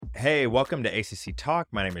Hey, welcome to ACC Talk.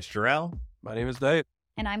 My name is Jarrell. My name is Dave.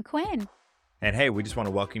 And I'm Quinn. And hey, we just want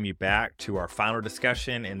to welcome you back to our final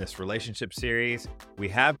discussion in this relationship series. We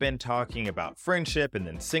have been talking about friendship and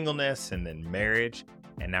then singleness and then marriage.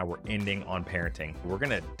 And now we're ending on parenting. We're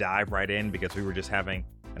going to dive right in because we were just having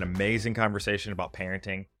an amazing conversation about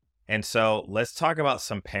parenting. And so let's talk about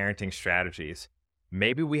some parenting strategies.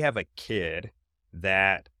 Maybe we have a kid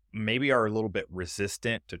that maybe are a little bit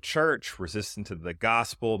resistant to church, resistant to the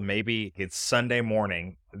gospel. Maybe it's Sunday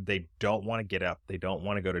morning. They don't want to get up. They don't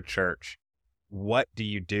want to go to church. What do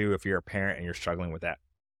you do if you're a parent and you're struggling with that?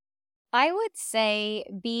 I would say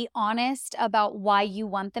be honest about why you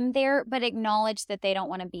want them there, but acknowledge that they don't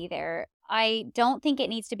want to be there. I don't think it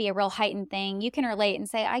needs to be a real heightened thing. You can relate and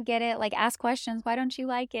say, I get it. Like, ask questions. Why don't you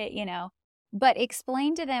like it? But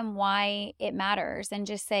explain to them why it matters and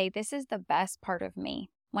just say, this is the best part of me.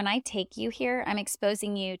 When I take you here, I'm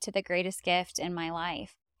exposing you to the greatest gift in my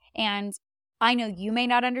life. And I know you may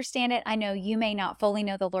not understand it. I know you may not fully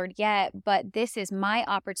know the Lord yet, but this is my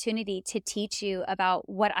opportunity to teach you about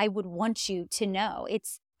what I would want you to know.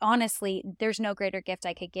 It's honestly, there's no greater gift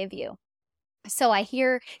I could give you. So I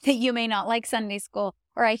hear that you may not like Sunday school,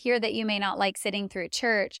 or I hear that you may not like sitting through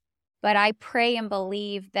church, but I pray and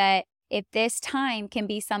believe that if this time can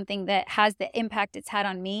be something that has the impact it's had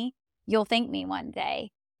on me, you'll thank me one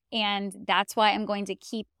day. And that's why I'm going to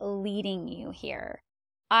keep leading you here.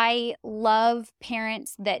 I love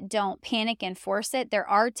parents that don't panic and force it. There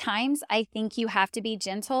are times I think you have to be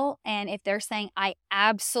gentle. And if they're saying, I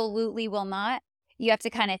absolutely will not, you have to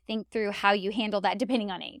kind of think through how you handle that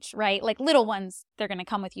depending on age, right? Like little ones, they're going to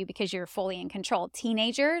come with you because you're fully in control.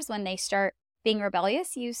 Teenagers, when they start being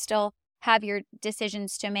rebellious, you still have your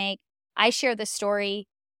decisions to make. I share the story.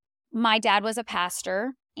 My dad was a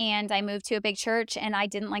pastor. And I moved to a big church and I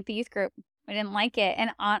didn't like the youth group. I didn't like it.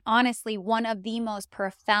 And honestly, one of the most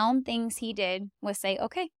profound things he did was say,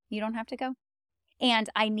 okay, you don't have to go. And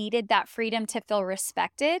I needed that freedom to feel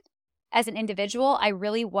respected as an individual. I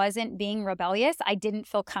really wasn't being rebellious. I didn't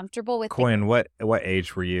feel comfortable with Quinn, what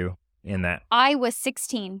age were you in that? I was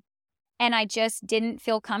 16. And I just didn't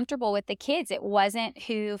feel comfortable with the kids. It wasn't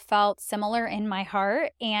who felt similar in my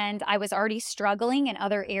heart. And I was already struggling in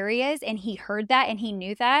other areas. And he heard that and he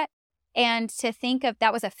knew that. And to think of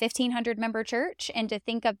that was a 1,500 member church. And to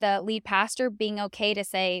think of the lead pastor being okay to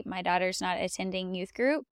say, my daughter's not attending youth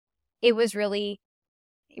group. It was really,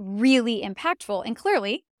 really impactful. And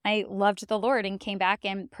clearly I loved the Lord and came back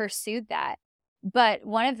and pursued that. But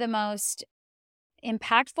one of the most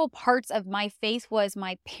impactful parts of my faith was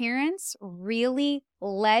my parents really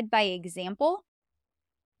led by example,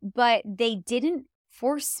 but they didn't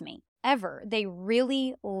force me ever. They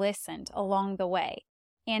really listened along the way.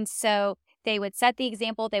 And so they would set the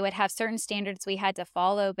example. They would have certain standards we had to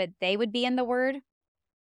follow, but they would be in the Word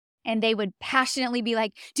and they would passionately be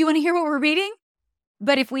like, do you want to hear what we're reading?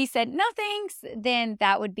 But if we said no thanks, then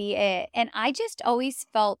that would be it. And I just always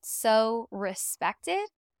felt so respected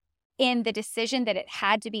in the decision that it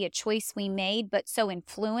had to be a choice we made, but so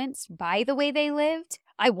influenced by the way they lived.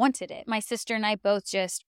 I wanted it. My sister and I both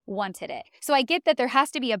just wanted it. So I get that there has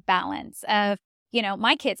to be a balance of,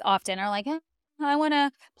 my kids often are like, I want to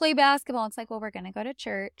play basketball. It's like, well, we're going to go to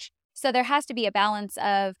church. So there has to be a balance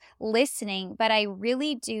of listening. But I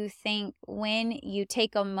really do think when you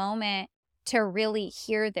take a moment to really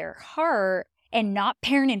hear their heart and not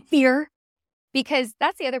parent in fear, because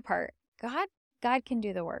that's the other part. God can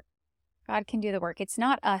do the work. God can do the work. It's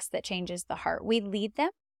not us that changes the heart. We lead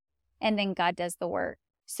them and then God does the work.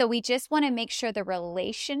 So we just want to make sure the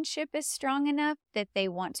relationship is strong enough that they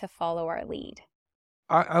want to follow our lead.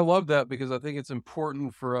 I love that because I think it's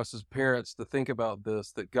important for us as parents to think about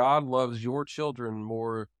this, that God loves your children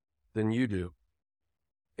more than you do.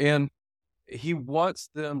 And he wants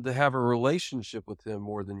them to have a relationship with him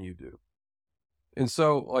more than you do. And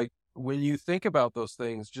so, when you think about those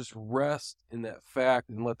things, just rest in that fact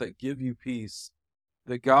and let that give you peace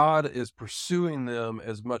that God is pursuing them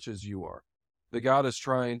as much as you are. That God is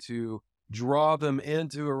trying to draw them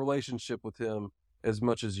into a relationship with him as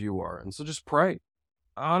much as you are. And so just pray.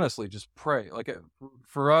 Honestly, just pray.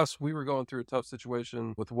 For us, we were going through a tough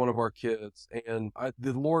situation with one of our kids, and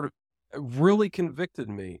the Lord really convicted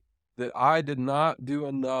me that I did not do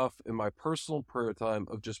enough in my personal prayer time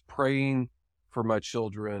of just praying for my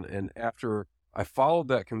children. And after I followed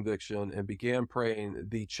that conviction and began praying,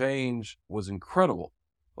 the change was incredible.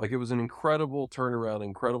 It was an incredible turnaround,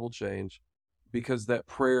 incredible change, because that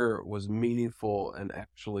prayer was meaningful and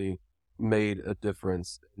actually made a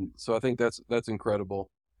difference. And so I think that's incredible.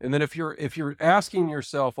 And then if you're asking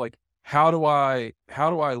yourself, how do I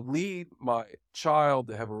lead my child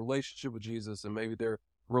to have a relationship with Jesus, and maybe they're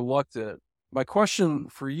reluctant. My question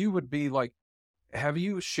for you would be like, have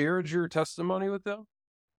you shared your testimony with them?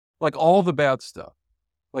 Like all the bad stuff.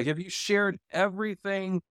 Like, have you shared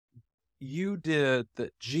everything you did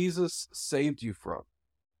that Jesus saved you from?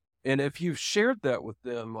 And if you've shared that with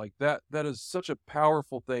them, like that is such a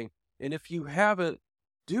powerful thing. And if you haven't,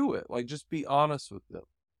 do it. Like, just be honest with them.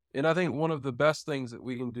 And I think one of the best things that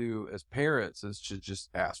we can do as parents is to just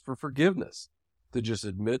ask for forgiveness, to just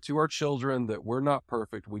admit to our children that we're not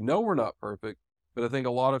perfect. We know we're not perfect, but I think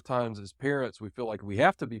a lot of times as parents, we feel like we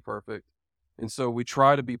have to be perfect. And so we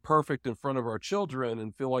try to be perfect in front of our children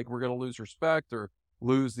and feel like we're going to lose respect or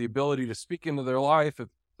lose the ability to speak into their life if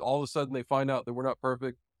all of a sudden they find out that we're not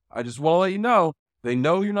perfect. I just want to let you know, they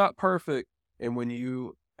know you're not perfect. And when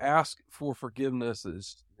you ask for forgiveness,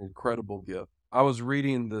 it's an incredible gift. I was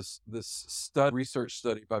reading this research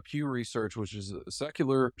study by Pew Research, which is a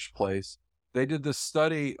secular place. They did this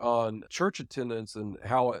study on church attendance and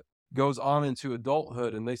how it goes on into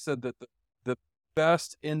adulthood. And they said that the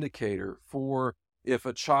best indicator for if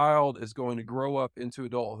a child is going to grow up into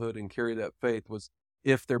adulthood and carry that faith was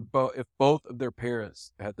if both of their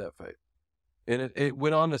parents had that faith. And it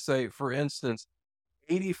went on to say, for instance,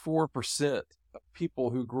 84% of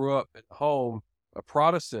people who grew up at home, a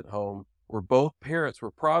Protestant home, where both parents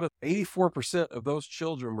were Protestant, 84% of those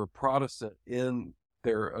children were Protestant in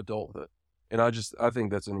their adulthood. And I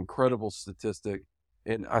think that's an incredible statistic.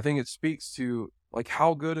 And I think it speaks to, like,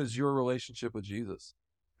 how good is your relationship with Jesus?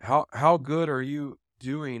 How good are you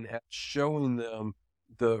doing at showing them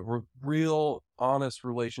the real, honest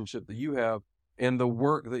relationship that you have and the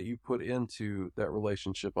work that you put into that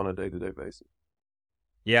relationship on a day-to-day basis?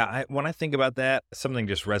 Yeah, when I think about that, something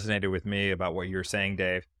just resonated with me about what you're saying,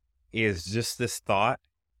 Dave, is just this thought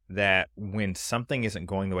that when something isn't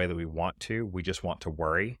going the way that we want to, we just want to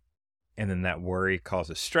worry. And then that worry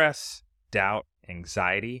causes stress, doubt,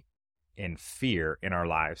 anxiety, and fear in our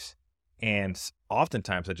lives. And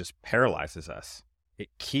oftentimes it just paralyzes us. It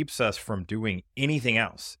keeps us from doing anything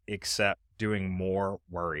else except doing more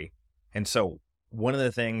worry. And so one of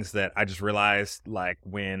the things that I just realized, like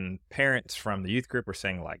when parents from the youth group are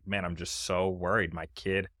saying like, man, I'm just so worried my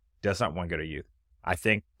kid does not want to go to youth. I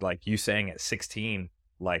think like you saying at 16,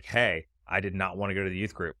 like, hey, I did not want to go to the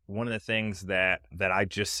youth group. One of the things that I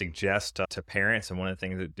just suggest to parents, and one of the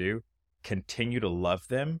things that do, continue to love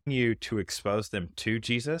them, you to expose them to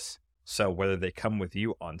Jesus. So whether they come with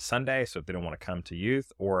you on Sunday, so if they don't want to come to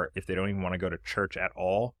youth, or if they don't even want to go to church at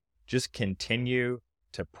all, just continue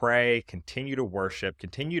to pray, continue to worship,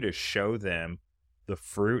 continue to show them the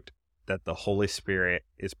fruit that the Holy Spirit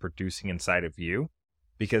is producing inside of you.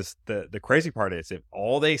 Because the crazy part is, if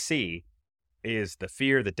all they see is the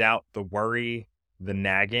fear, the doubt, the worry, the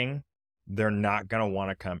nagging, they're not going to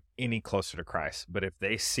want to come any closer to Christ. But if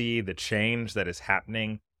they see the change that is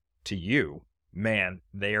happening to you, man,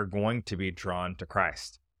 they are going to be drawn to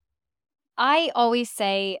Christ. I always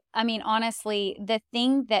say, I mean, honestly, the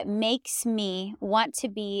thing that makes me want to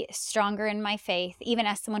be stronger in my faith, even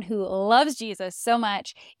as someone who loves Jesus so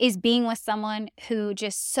much, is being with someone who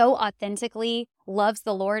just so authentically loves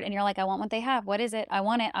the Lord. And you're like, I want what they have. What is it? I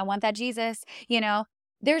want it. I want that Jesus. You know,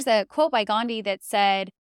 there's a quote by Gandhi that said,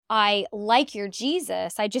 I like your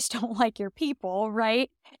Jesus, I just don't like your people, right?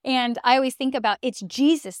 And I always think about it's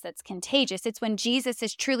Jesus that's contagious. It's when Jesus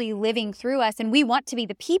is truly living through us, and we want to be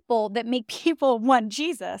the people that make people want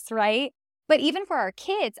Jesus, right? But even for our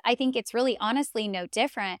kids, I think it's really honestly no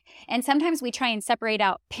different. And sometimes we try and separate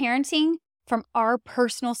out parenting from our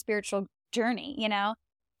personal spiritual journey, you know?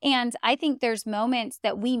 And I think there's moments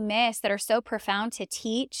that we miss that are so profound to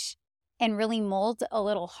teach and really mold a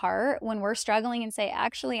little heart when we're struggling and say,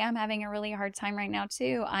 actually, I'm having a really hard time right now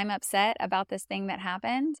too. I'm upset about this thing that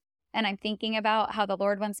happened. And I'm thinking about how the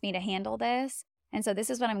Lord wants me to handle this. And so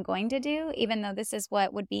this is what I'm going to do, even though this is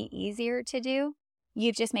what would be easier to do.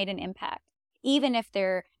 You've just made an impact, even if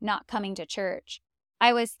they're not coming to church.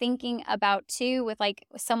 I was thinking about too, with like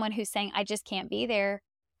someone who's saying, I just can't be there.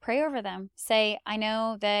 Pray over them. Say, I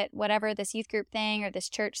know that whatever this youth group thing or this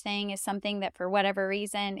church thing is something that for whatever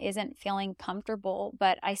reason isn't feeling comfortable,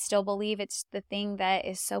 but I still believe it's the thing that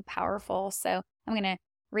is so powerful. So I'm going to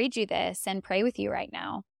read you this and pray with you right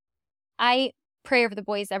now. I pray over the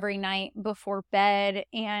boys every night before bed.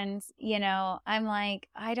 And, you know, I'm like,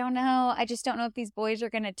 I don't know. I just don't know if these boys are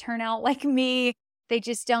going to turn out like me. They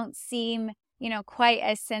just don't seem, you know, quite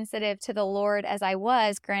as sensitive to the Lord as I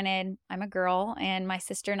was. Granted, I'm a girl and my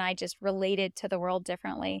sister and I just related to the world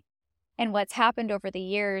differently. And what's happened over the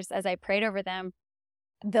years as I prayed over them,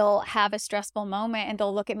 they'll have a stressful moment and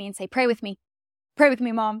they'll look at me and say, pray with me,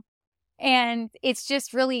 Mom. And it's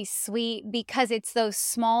just really sweet because it's those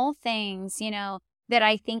small things, you know, that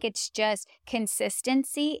I think it's just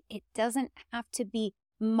consistency. It doesn't have to be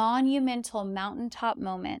monumental mountaintop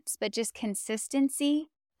moments, but just consistency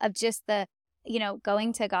of just the,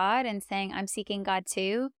 going to God and saying, I'm seeking God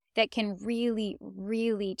too, that can really,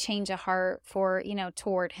 really change a heart for,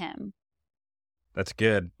 toward Him. That's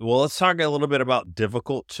good. Well, let's talk a little bit about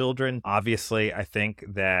difficult children. Obviously, I think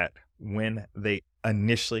that when they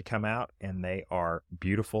initially come out and they are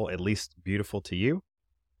beautiful, at least beautiful to you,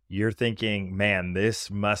 you're thinking, man,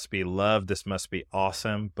 this must be love. This must be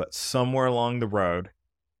awesome. But somewhere along the road,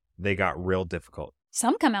 they got real difficult.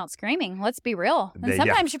 Some come out screaming. Let's be real. And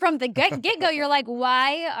sometimes from the get-go, you're like,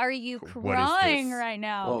 why are you crying right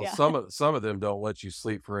now? Well, some of them don't let you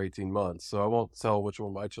sleep for 18 months. So I won't tell which one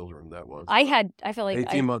of my children that was. I feel like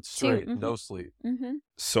 18 months straight, no sleep. Mm-hmm.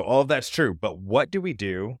 So all of that's true. But what do we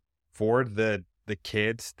do for the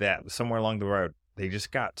kids that somewhere along the road, they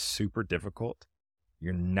just got super difficult?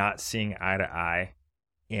 You're not seeing eye to eye,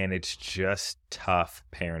 and it's just tough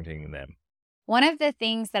parenting them. One of the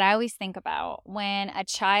things that I always think about when a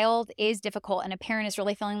child is difficult and a parent is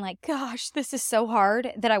really feeling like, gosh, this is so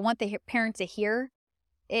hard, that I want the parent to hear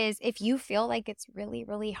is, if you feel like it's really,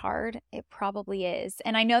 really hard, it probably is.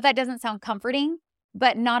 And I know that doesn't sound comforting,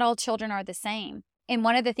 but not all children are the same. And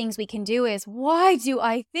one of the things we can do is, why do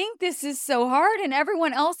I think this is so hard? And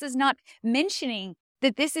everyone else is not mentioning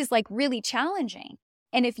that this is like really challenging.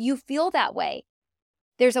 And if you feel that way,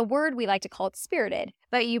 there's a word we like to call it spirited,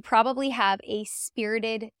 but you probably have a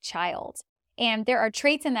spirited child. And there are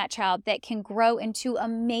traits in that child that can grow into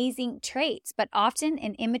amazing traits, but often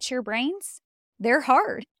in immature brains, they're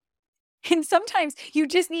hard. And sometimes you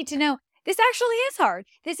just need to know, this actually is hard.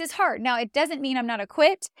 This is hard. Now, it doesn't mean I'm not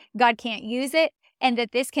equipped. God can't use it, and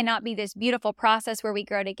that this cannot be this beautiful process where we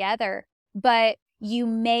grow together. But you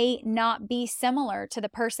may not be similar to the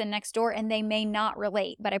person next door, and they may not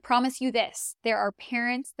relate. But I promise you this, there are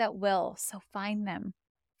parents that will. So find them.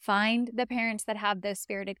 Find the parents that have those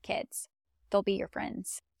spirited kids. They'll be your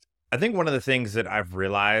friends. I think one of the things that I've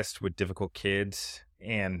realized with difficult kids,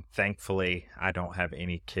 and thankfully I don't have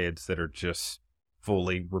any kids that are just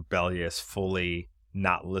fully rebellious, fully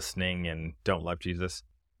not listening and don't love Jesus.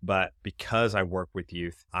 But because I work with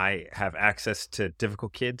youth, I have access to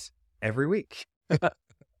difficult kids every week.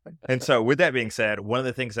 And so with that being said, one of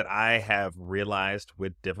the things that I have realized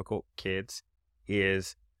with difficult kids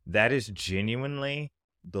is that is genuinely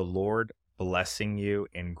the Lord blessing you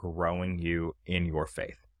and growing you in your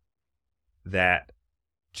faith. That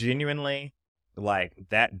genuinely, like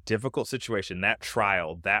that difficult situation, that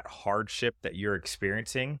trial, that hardship that you're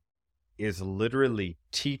experiencing is literally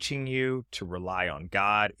teaching you to rely on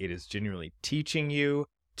God. It is genuinely teaching you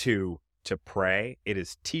to pray. It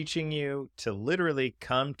is teaching you to literally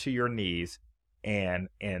come to your knees and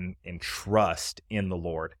trust in the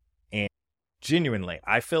Lord. And genuinely,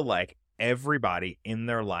 I feel like everybody in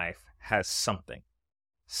their life has something.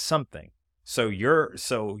 So your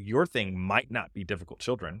thing might not be difficult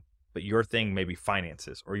children, but your thing may be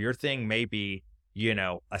finances, or your thing may be,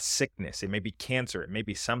 a sickness. It may be cancer. It may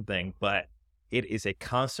be something, but it is a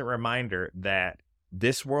constant reminder that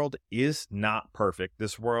this world is not perfect.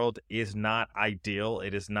 This world is not ideal.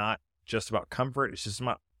 It is not just about comfort. It's just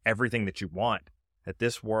about everything that you want. That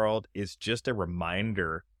this world is just a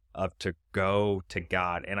reminder of to go to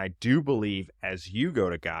God. And I do believe as you go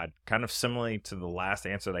to God, kind of similarly to the last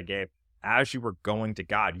answer that I gave, as you were going to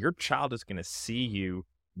God, your child is going to see you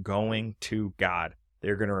going to God.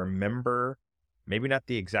 They're going to remember maybe not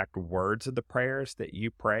the exact words of the prayers that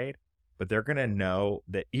you prayed, but they're going to know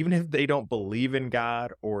that even if they don't believe in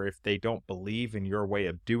God, or if they don't believe in your way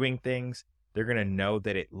of doing things, they're going to know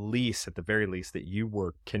that at the very least, that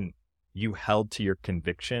you held to your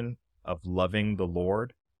conviction of loving the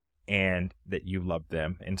Lord and that you loved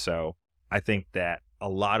them. And so I think that a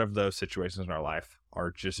lot of those situations in our life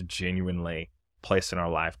are just genuinely placed in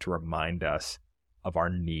our life to remind us of our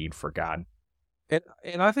need for God.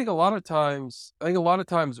 And I think a lot of times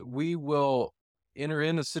we will enter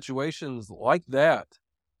into situations like that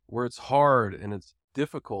where it's hard and it's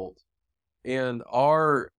difficult, and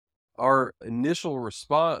our initial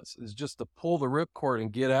response is just to pull the ripcord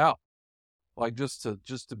and get out, like just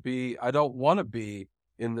to be, I don't want to be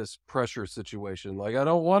in this pressure situation, like I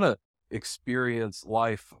don't want to experience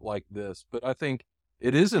life like this. But I think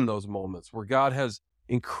it is in those moments where God has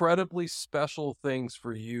incredibly special things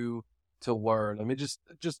for you to learn. I mean, just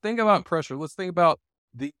think about pressure. Let's think about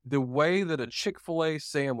the way that a Chick-fil-A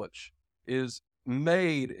sandwich is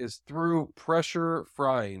made is through pressure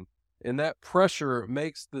frying, and that pressure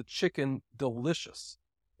makes the chicken delicious.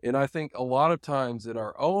 And I think a lot of times in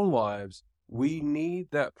our own lives, we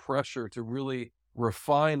need that pressure to really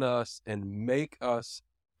refine us and make us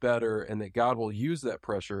better, and that God will use that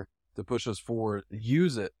pressure to push us forward.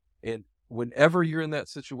 Use it. And whenever you're in that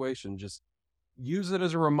situation, just use it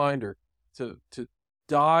as a reminder to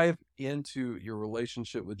dive into your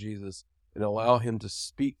relationship with Jesus and allow him to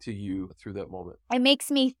speak to you through that moment. It makes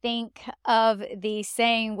me think of the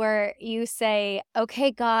saying where you say,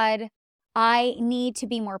 okay, God, I need to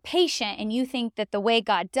be more patient. And you think that the way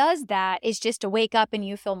God does that is just to wake up and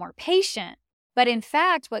you feel more patient. But in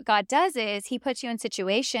fact, what God does is he puts you in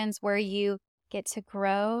situations where you get to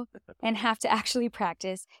grow and have to actually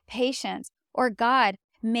practice patience. Or God,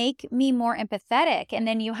 make me more empathetic. And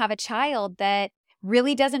then you have a child that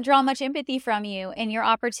really doesn't draw much empathy from you. And your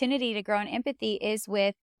opportunity to grow in empathy is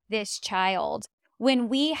with this child. When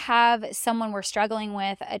we have someone we're struggling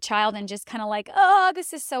with, a child, and just kind of like, oh,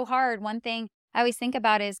 this is so hard, one thing I always think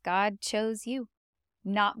about is God chose you,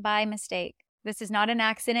 not by mistake. This is not an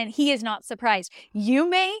accident. He is not surprised. You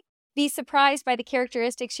may be surprised by the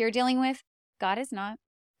characteristics you're dealing with. God is not.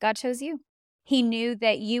 God chose you. He knew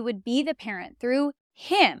that you would be the parent through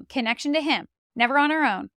him, connection to him, never on our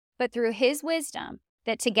own, but through his wisdom,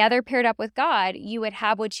 that together paired up with God, you would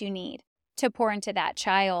have what you need to pour into that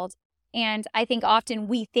child. And I think often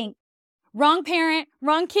we think, wrong parent,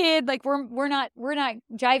 wrong kid, like we're not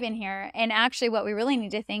jiving here. And actually what we really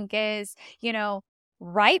need to think is,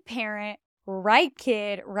 right parent, right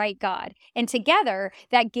kid, right God. And together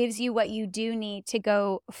that gives you what you do need to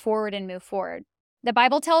go forward and move forward. The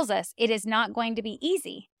Bible tells us it is not going to be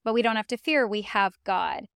easy, but we don't have to fear. We have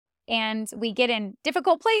God. And we get in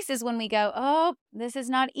difficult places when we go, oh, this is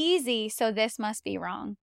not easy, so this must be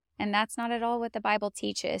wrong. And that's not at all what the Bible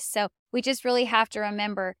teaches. So we just really have to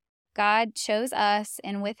remember God chose us,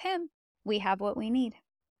 and with him, we have what we need.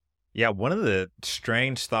 Yeah, one of the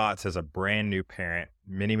strange thoughts as a brand new parent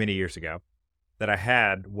many, many years ago that I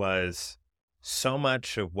had was so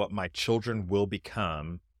much of what my children will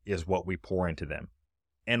become is what we pour into them.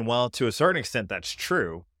 And while to a certain extent that's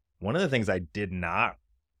true, one of the things I did not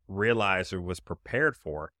realize or was prepared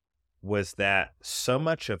for was that so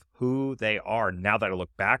much of who they are, now that I look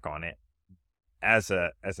back on it, as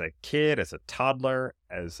a kid, as a toddler,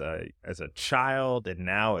 as a child, and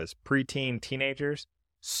now as preteen teenagers,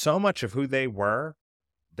 so much of who they were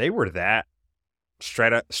that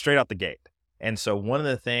straight out the gate. And so one of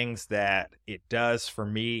the things that it does for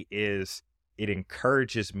me is it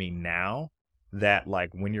encourages me now that,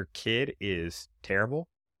 like, when your kid is terrible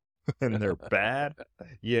and they're bad,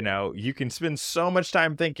 you can spend so much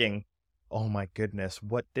time thinking, oh my goodness,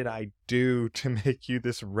 what did I do to make you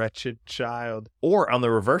this wretched child? Or on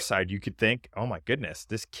the reverse side, you could think, oh my goodness,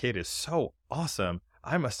 this kid is so awesome.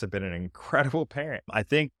 I must have been an incredible parent. I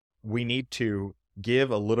think we need to give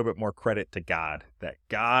a little bit more credit to God, that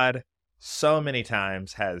God so many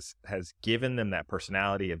times has given them that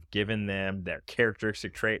personality, have given them their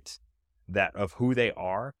characteristic traits that of who they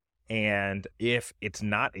are. And if it's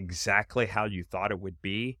not exactly how you thought it would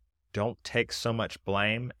be, don't take so much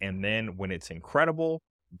blame. And then when it's incredible,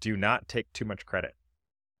 do not take too much credit.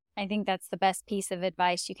 I think that's the best piece of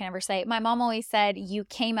advice you can ever say. My mom always said, you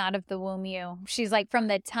came out of the womb, you. She's like, from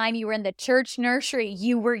the time you were in the church nursery,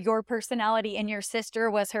 you were your personality and your sister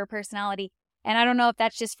was her personality. And I don't know if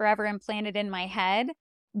that's just forever implanted in my head,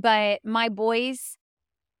 but my boys,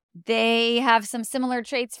 they have some similar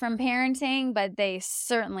traits from parenting, but they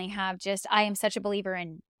certainly have I am such a believer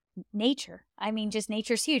in nature. I mean, just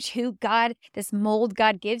nature's huge. This mold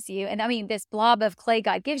God gives you. And I mean, this blob of clay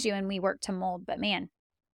God gives you, and we work to mold. But man,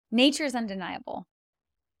 nature is undeniable.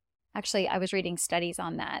 Actually, I was reading studies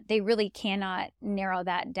on that. They really cannot narrow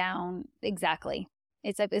that down exactly.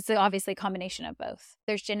 It's obviously a combination of both.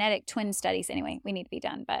 There's genetic twin studies. Anyway, we need to be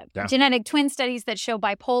done. But Genetic twin studies that show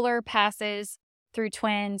bipolar passes through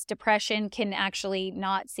twins. Depression can actually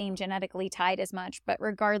not seem genetically tied as much. But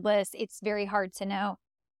regardless, it's very hard to know.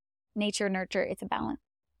 Nature, nurture, it's a balance.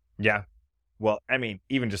 Yeah. Well, I mean,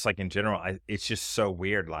 even just like in general, it's just so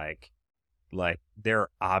weird. Like there are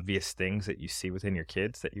obvious things that you see within your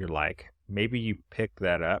kids that you're like, maybe you picked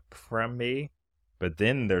that up from me. But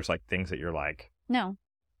then there's like things that you're like, no,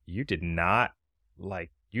 you did not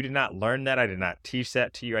learn that. I did not teach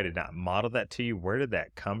that to you. I did not model that to you. Where did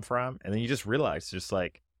that come from? And then you just realize, just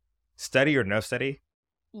like, study or no study,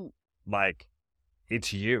 like,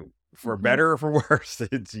 it's you. For better or for worse,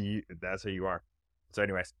 it's you. That's who you are. So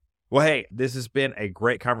anyways, well, hey, this has been a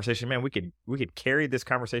great conversation, man. We could carry this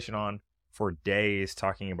conversation on for days,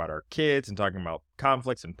 talking about our kids and talking about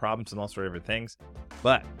conflicts and problems and all sorts of different things.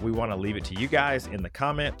 But we want to leave it to you guys in the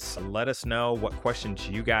comments. Let us know what questions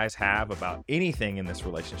you guys have about anything in this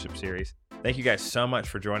relationship series. Thank you guys so much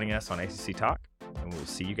for joining us on ACC Talk, and we'll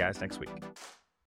see you guys next week.